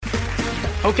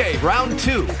Okay, round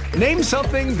two. Name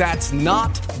something that's not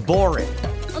boring.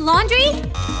 A laundry?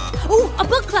 Ooh, a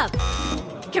book club.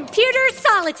 Computer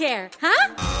solitaire,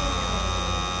 huh?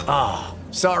 Ah,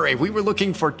 sorry, we were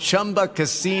looking for Chumba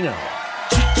Casino.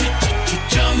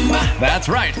 That's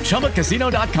right,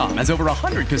 ChumbaCasino.com has over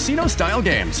 100 casino-style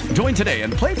games. Join today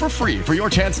and play for free for your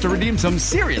chance to redeem some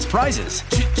serious prizes.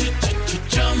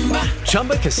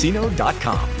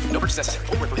 ChumbaCasino.com. No purchase necessary.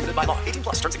 Void where prohibited by law. 18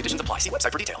 plus. Terms and conditions apply. See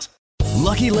website for details.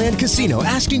 Lucky Land Casino,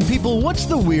 asking people, what's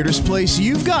the weirdest place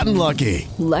you've gotten lucky?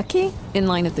 Lucky? In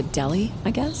line at the deli,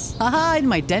 I guess? Aha, in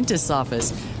my dentist's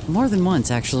office. More than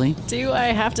once, actually. Do I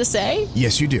have to say?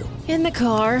 Yes, you do. In the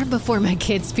car before my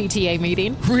kids' PTA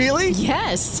meeting. Really?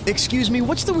 Yes. Excuse me,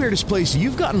 what's the weirdest place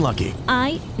you've gotten lucky?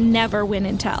 I never win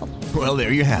and tell. Well,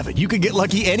 there you have it. You can get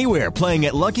lucky anywhere, playing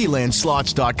at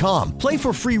LuckyLandSlots.com. Play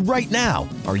for free right now.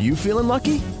 Are you feeling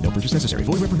lucky? No purchase necessary.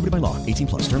 Void where prohibited by law. 18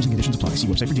 plus. Terms and conditions apply. See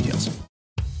website for details.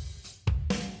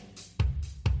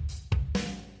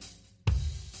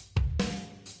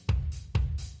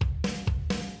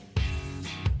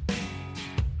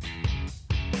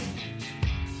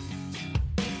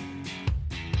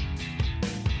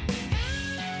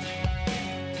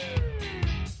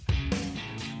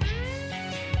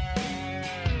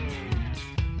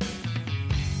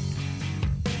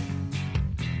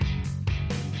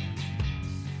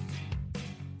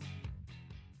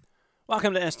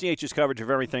 Welcome to SDH's coverage of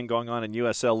everything going on in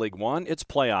USL League One. It's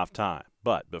playoff time.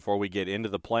 But before we get into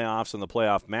the playoffs and the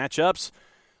playoff matchups,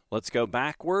 let's go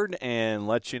backward and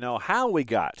let you know how we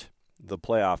got the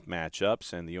playoff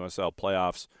matchups and the USL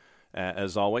playoffs.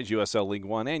 As always, USL League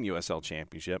One and USL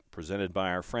Championship presented by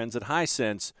our friends at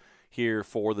Hisense here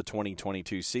for the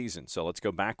 2022 season. So let's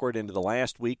go backward into the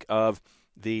last week of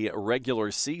the regular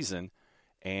season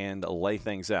and lay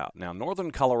things out. Now,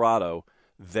 Northern Colorado,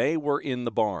 they were in the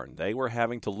barn. They were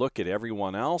having to look at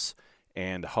everyone else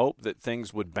and hope that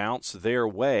things would bounce their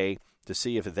way to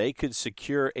see if they could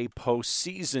secure a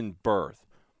postseason berth.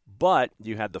 But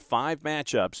you had the 5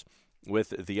 matchups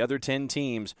with the other 10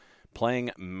 teams playing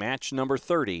match number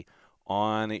 30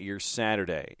 on your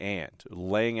Saturday. And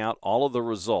laying out all of the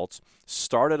results,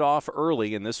 started off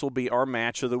early, and this will be our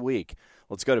match of the week.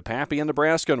 Let's go to Papio,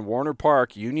 Nebraska, and Warner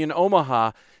Park. Union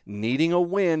Omaha needing a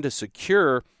win to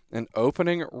secure an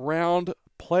opening round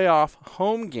playoff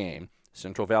home game.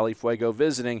 Central Valley Fuego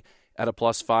visiting at a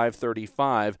plus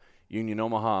 535. Union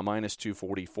Omaha minus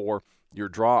 244. Your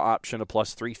draw option a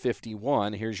plus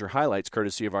 351. Here's your highlights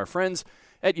courtesy of our friends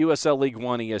at USL League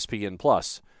One, ESPN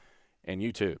Plus, and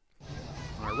YouTube.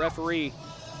 Our referee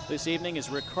this evening is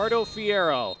Ricardo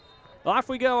Fierro. Off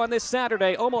we go on this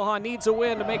Saturday. Omaha needs a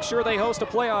win to make sure they host a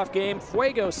playoff game.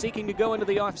 Fuego seeking to go into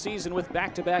the offseason with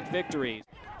back-to-back victories.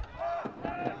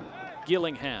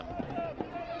 Gillingham.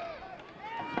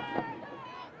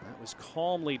 That was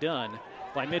calmly done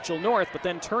by Mitchell North, but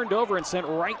then turned over and sent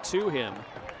right to him.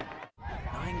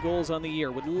 9 goals on the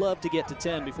year. Would love to get to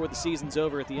 10 before the season's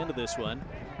over at the end of this one.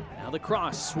 Now the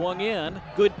cross swung in.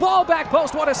 Good ball, back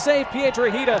post. What a save,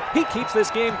 Pietrahita. He keeps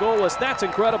this game goalless. That's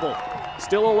incredible.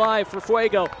 Still alive for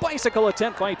Fuego. Bicycle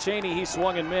attempt by Cheney. He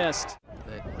swung and missed.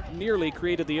 That nearly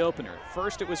created the opener.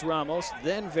 First it was Ramos,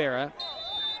 then Vera.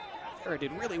 Vera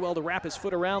did really well to wrap his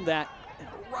foot around that. And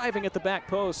arriving at the back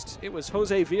post, it was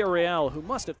Jose Villarreal who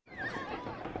must have.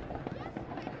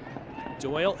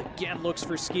 Doyle again looks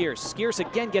for Skiers. Skiers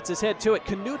again gets his head to it.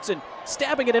 Knutson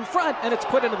stabbing it in front, and it's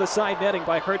put into the side netting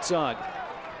by Herzog.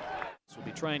 So we'll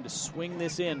be trying to swing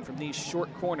this in from these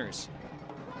short corners.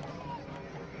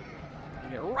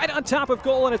 Right on top of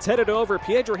goal, and it's headed over.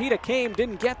 Pietrahita came,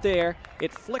 didn't get there.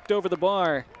 It flicked over the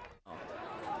bar.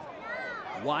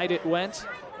 Wide it went.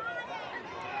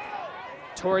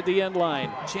 Toward the end line.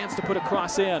 Chance to put a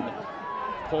cross in.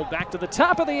 Pulled back to the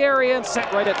top of the area and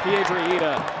set right at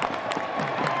Pietrahita.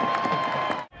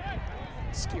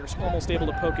 Skiers almost able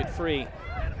to poke it free.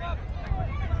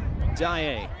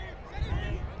 Dye.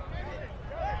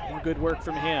 More good work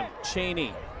from him.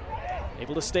 Cheney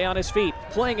able to stay on his feet,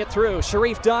 playing it through.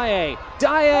 Sharif Dye.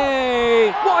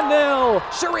 Dye!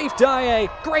 1-0! Sharif Dye.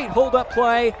 Great hold-up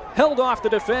play. Held off the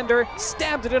defender.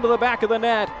 Stabbed it into the back of the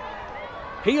net.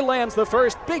 He lands the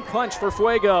first big punch for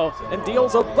Fuego and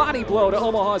deals a body blow to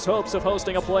Omaha's hopes of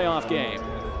hosting a playoff game.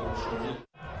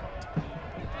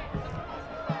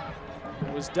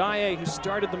 It was Dye who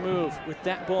started the move with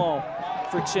that ball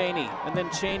for Cheney, and then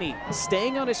Cheney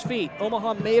staying on his feet.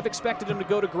 Omaha may have expected him to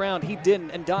go to ground. He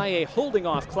didn't, and Dye holding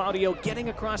off Claudio, getting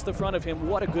across the front of him.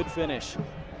 What a good finish.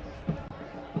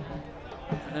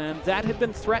 And that had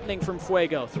been threatening from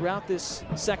Fuego throughout this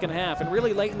second half and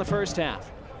really late in the first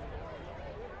half.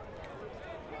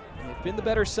 They've been the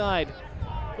better side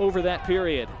over that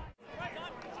period.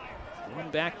 One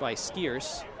back by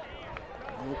Skiers.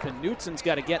 Knutson's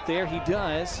got to get there. He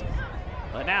does.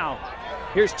 But now,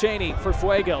 here's Cheney for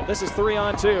Fuego. This is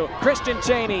 3-on-2. Christian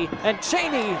Cheney, and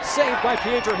Cheney saved by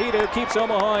Piedrahita, who keeps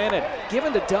Omaha in it.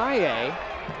 Given to Dye,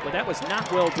 but that was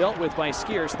not well dealt with by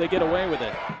Skiers. They get away with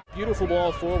it. Beautiful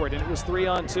ball forward, and it was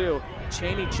 3-on-2.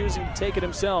 Cheney choosing to take it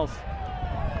himself.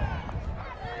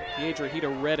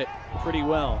 Piedrahita read it pretty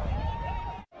well.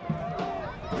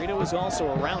 Rito is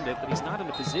also around it, but he's not in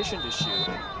a position to shoot.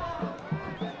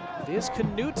 It is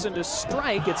Knutson to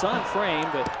strike. It's on frame,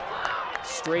 but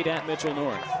straight at Mitchell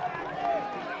North.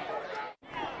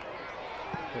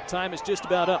 The time is just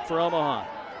about up for Omaha.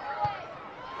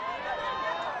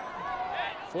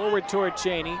 Forward toward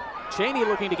Cheney. Cheney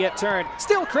looking to get turned.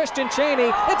 Still Christian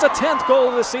Cheney. It's a 10th goal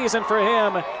of the season for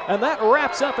him. And that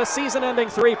wraps up a season-ending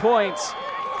 3 points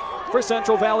for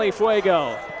Central Valley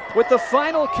Fuego. With the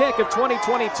final kick of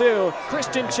 2022,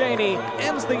 Christian Cheney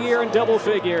ends the year in double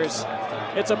figures.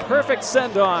 It's a perfect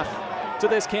send-off to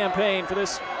this campaign for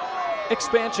this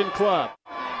expansion club.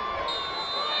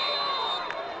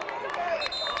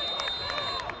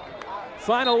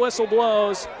 Final whistle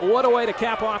blows. What a way to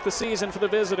cap off the season for the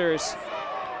visitors.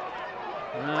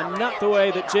 Not the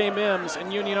way that Jay Mims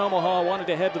and Union Omaha wanted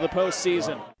to head to the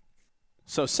postseason.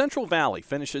 So Central Valley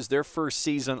finishes their first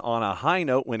season on a high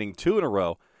note, winning 2 in a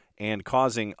row and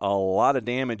causing a lot of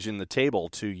damage in the table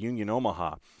to Union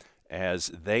Omaha, as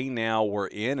they now were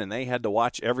in and they had to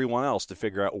watch everyone else to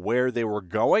figure out where they were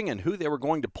going and who they were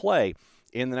going to play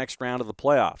in the next round of the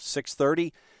playoffs.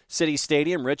 6:30, City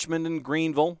Stadium, Richmond and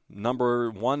Greenville,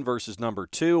 number 1 versus number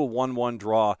 2, a 1-1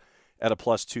 draw at a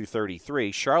plus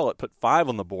 233. Charlotte put 5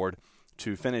 on the board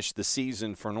to finish the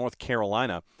season for North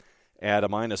Carolina at a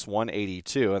minus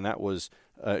 182, and that was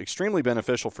extremely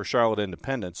beneficial for Charlotte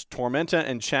Independence. Tormenta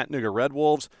and Chattanooga Red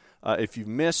Wolves. If you've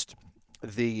missed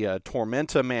the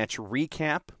Tormenta match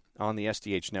recap on the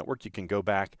SDH Network, you can go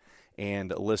back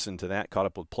and listen to that. Caught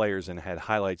up with players and had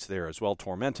highlights there as well.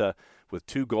 Tormenta with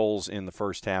 2 goals in the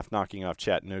first half, knocking off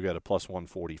Chattanooga at a plus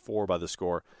 144 by the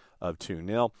score of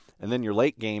 2-0. And then your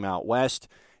late game out west,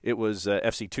 it was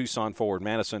FC Tucson forward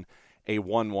Madison, a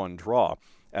 1-1 draw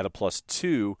at a plus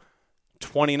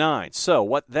 229. So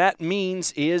what that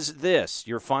means is this: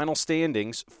 your final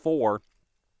standings for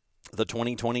the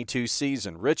 2022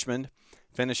 season. Richmond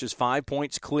finishes 5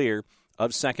 points clear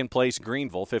of second place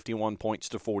Greenville, 51 points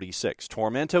to 46.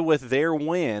 Tormenta, with their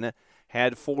win,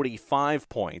 had 45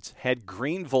 points. Had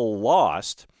Greenville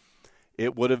lost,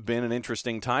 it would have been an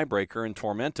interesting tiebreaker, and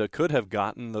Tormenta could have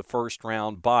gotten the first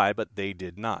round bye, but they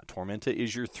did not. Tormenta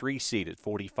is your 3 seed at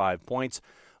 45 points,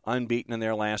 unbeaten in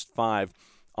their last 5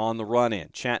 on the run-in.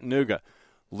 Chattanooga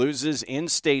loses in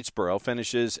Statesboro,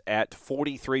 finishes at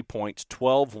 43 points,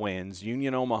 12 wins.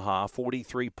 Union Omaha,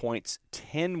 43 points,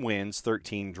 10 wins,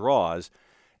 13 draws.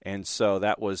 And so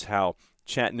that was how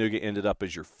Chattanooga ended up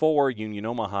as your 4. Union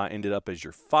Omaha ended up as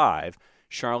your 5.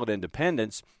 Charlotte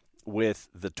Independence, with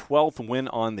the 12th win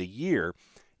on the year,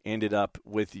 ended up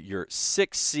with your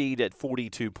 6th seed at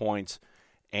 42 points.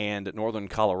 And Northern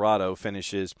Colorado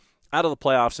finishes out of the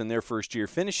playoffs in their first year,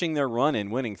 finishing their run-in,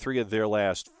 winning 3 of their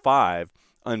last 5,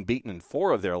 unbeaten in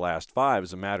 4 of their last 5,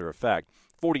 as a matter of fact.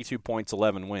 42 points,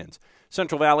 11 wins.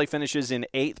 Central Valley finishes in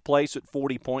 8th place at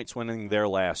 40 points, winning their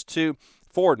last 2.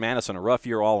 Forward Madison, a rough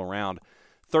year all around.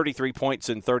 33 points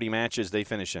in 30 matches. They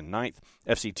finish in 9th.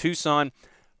 FC Tucson,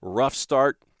 rough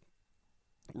start.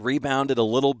 Rebounded a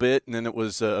little bit, and then it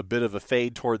was a bit of a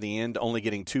fade toward the end, only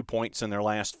getting 2 points in their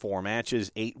last 4 matches.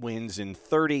 8 wins in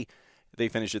 30. They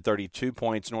finish at 32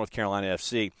 points. North Carolina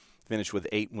FC finished with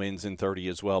 8 wins in 30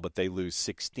 as well, but they lose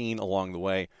 16 along the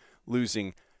way,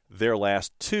 losing their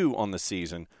last 2 on the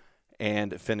season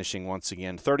and finishing once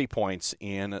again 30 points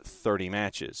in 30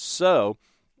 matches. So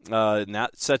that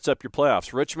sets up your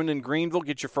playoffs. Richmond and Greenville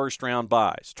get your first-round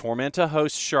byes. Tormenta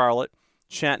hosts Charlotte.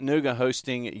 Chattanooga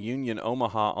hosting Union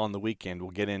Omaha on the weekend.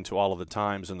 We'll get into all of the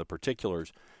times and the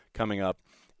particulars coming up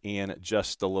in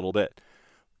just a little bit.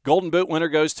 Golden Boot winner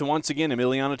goes to, once again,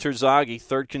 Emiliano Terzaghi,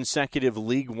 3rd consecutive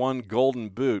League One Golden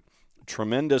Boot.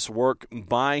 Tremendous work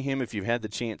by him. If you've had the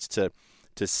chance to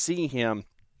see him,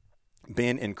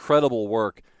 been incredible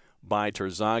work by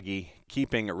Terzaghi,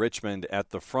 keeping Richmond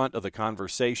at the front of the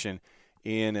conversation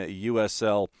in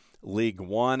USL League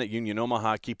One. Union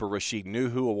Omaha keeper Rashid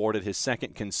Nuhu awarded his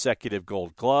 2nd consecutive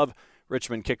Gold Glove.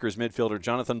 Richmond kickers midfielder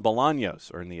Jonathan Bolaños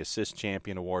earned the Assist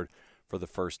Champion Award for the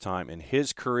first time in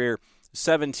his career.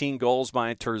 17 goals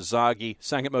by Terzaghi,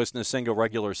 2nd most in a single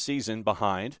regular season,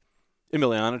 behind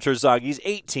Emiliano Terzaghi's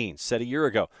 18, set a year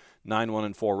ago.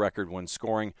 9-1-4 record when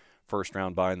scoring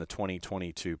first-round bye in the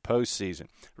 2022 postseason.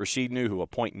 Rashid Nuhu, a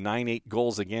 .98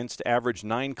 goals against, averaged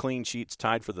 9 clean sheets,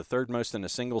 tied for the third most in a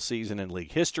single season in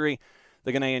league history.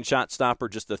 The Ghanaian shot stopper,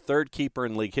 just the third keeper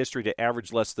in league history to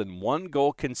average less than 1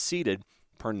 goal conceded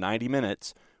per 90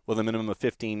 minutes with a minimum of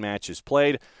 15 matches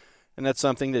played. And that's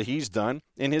something that he's done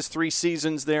in his 3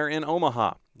 seasons there in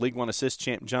Omaha. League One assist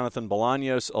champ Jonathan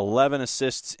Bolaños, 11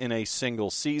 assists in a single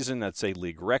season. That's a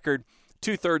league record.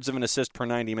 2/3 of an assist per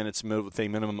 90 minutes with a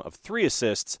minimum of 3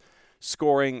 assists,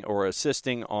 scoring or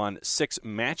assisting on 6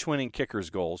 match-winning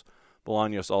kickers' goals.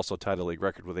 Bolaños also tied a league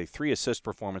record with a 3-assist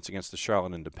performance against the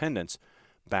Charlotte Independents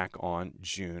back on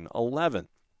June 11th.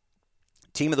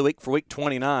 Team of the week for Week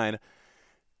 29,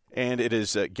 and it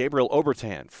is Gabriel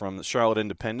Obertan from the Charlotte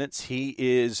Independents. He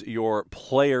is your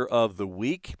player of the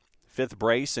week. 5th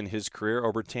brace in his career.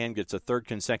 Obertan gets a 3rd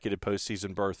consecutive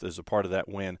postseason berth as a part of that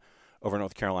win over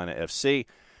North Carolina FC.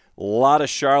 A lot of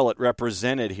Charlotte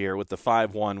represented here with the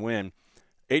 5-1 win.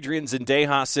 Adrian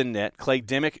Zendejas in net. Clay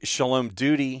Dimmick, Shalom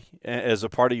Duty as a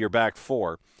part of your back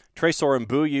 4. Tresor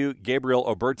Mbuyu, Gabriel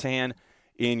Obertan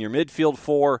in your midfield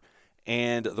 4.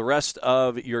 And the rest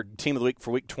of your team of the week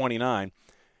for Week 29.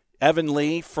 Evan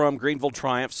Lee from Greenville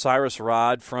Triumph. Cyrus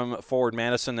Rod from Forward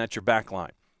Madison. That's your back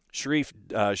line. Sharif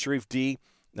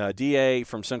D.A.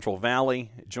 from Central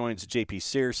Valley joins J.P.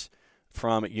 Sears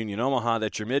from Union Omaha.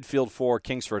 That's your midfield 4.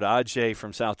 Kingsford Ajay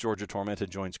from South Georgia Tormenta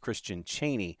joins Christian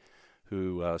Cheney,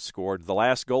 who scored the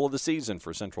last goal of the season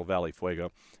for Central Valley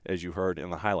Fuego, as you heard in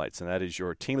the highlights. And that is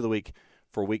your team of the week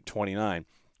for Week 29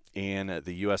 in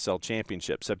the USL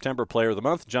Championship. September Player of the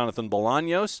Month, Jonathan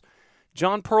Bolaños.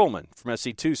 John Perlman from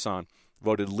SC Tucson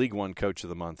voted League One Coach of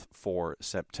the Month for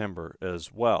September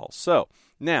as well. So,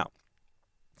 now,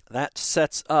 that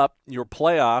sets up your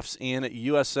playoffs in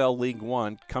USL League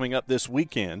One coming up this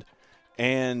weekend.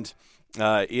 And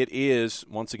it is,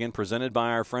 once again, presented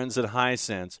by our friends at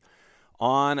Hisense.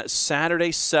 On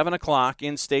Saturday, 7 o'clock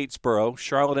in Statesboro,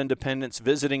 Charlotte Independents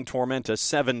visiting Tormenta,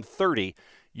 7:30,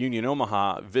 Union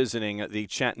Omaha visiting the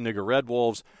Chattanooga Red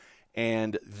Wolves.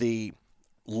 And the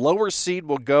lower seed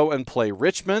will go and play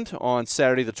Richmond on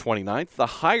Saturday the 29th. The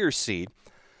higher seed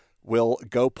will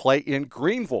go play in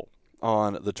Greenville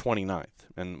on the 29th.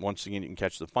 And once again, you can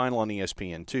catch the final on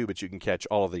ESPN2, but you can catch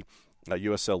all of the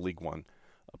USL League One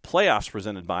playoffs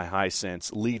presented by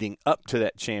Hisense leading up to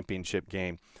that championship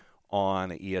game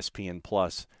on ESPN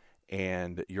Plus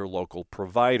and your local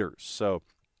providers. So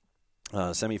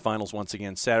semifinals once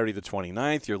again Saturday the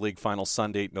 29th, your league final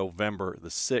Sunday, November the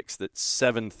 6th at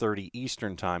 7:30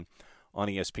 Eastern Time on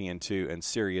ESPN2 and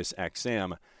Sirius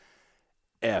XM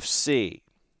FC.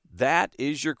 That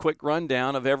is your quick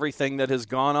rundown of everything that has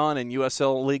gone on in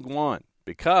USL League One,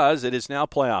 because it is now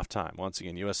playoff time. Once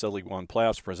again, USL League One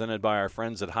playoffs presented by our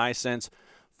friends at Hisense.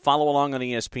 Follow along on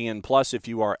ESPN Plus if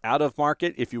you are out of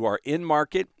market, if you are in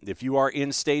market, if you are in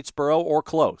Statesboro or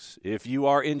close, if you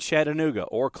are in Chattanooga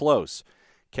or close.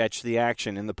 Catch the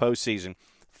action in the postseason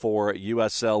for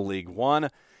USL League One.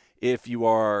 If you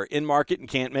are in market and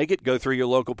can't make it, go through your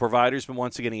local providers. But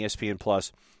once again, ESPN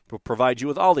Plus will provide you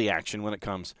with all the action when it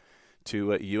comes to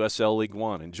USL League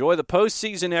One. Enjoy the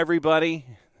postseason, everybody.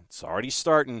 It's already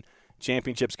starting.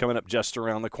 Championships coming up just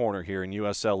around the corner here in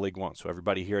USL League One. So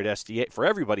everybody here at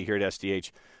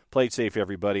SDH, play it safe,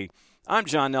 everybody. I'm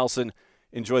John Nelson.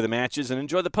 Enjoy the matches and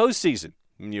enjoy the postseason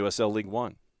in USL League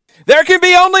One. There can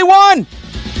be only one!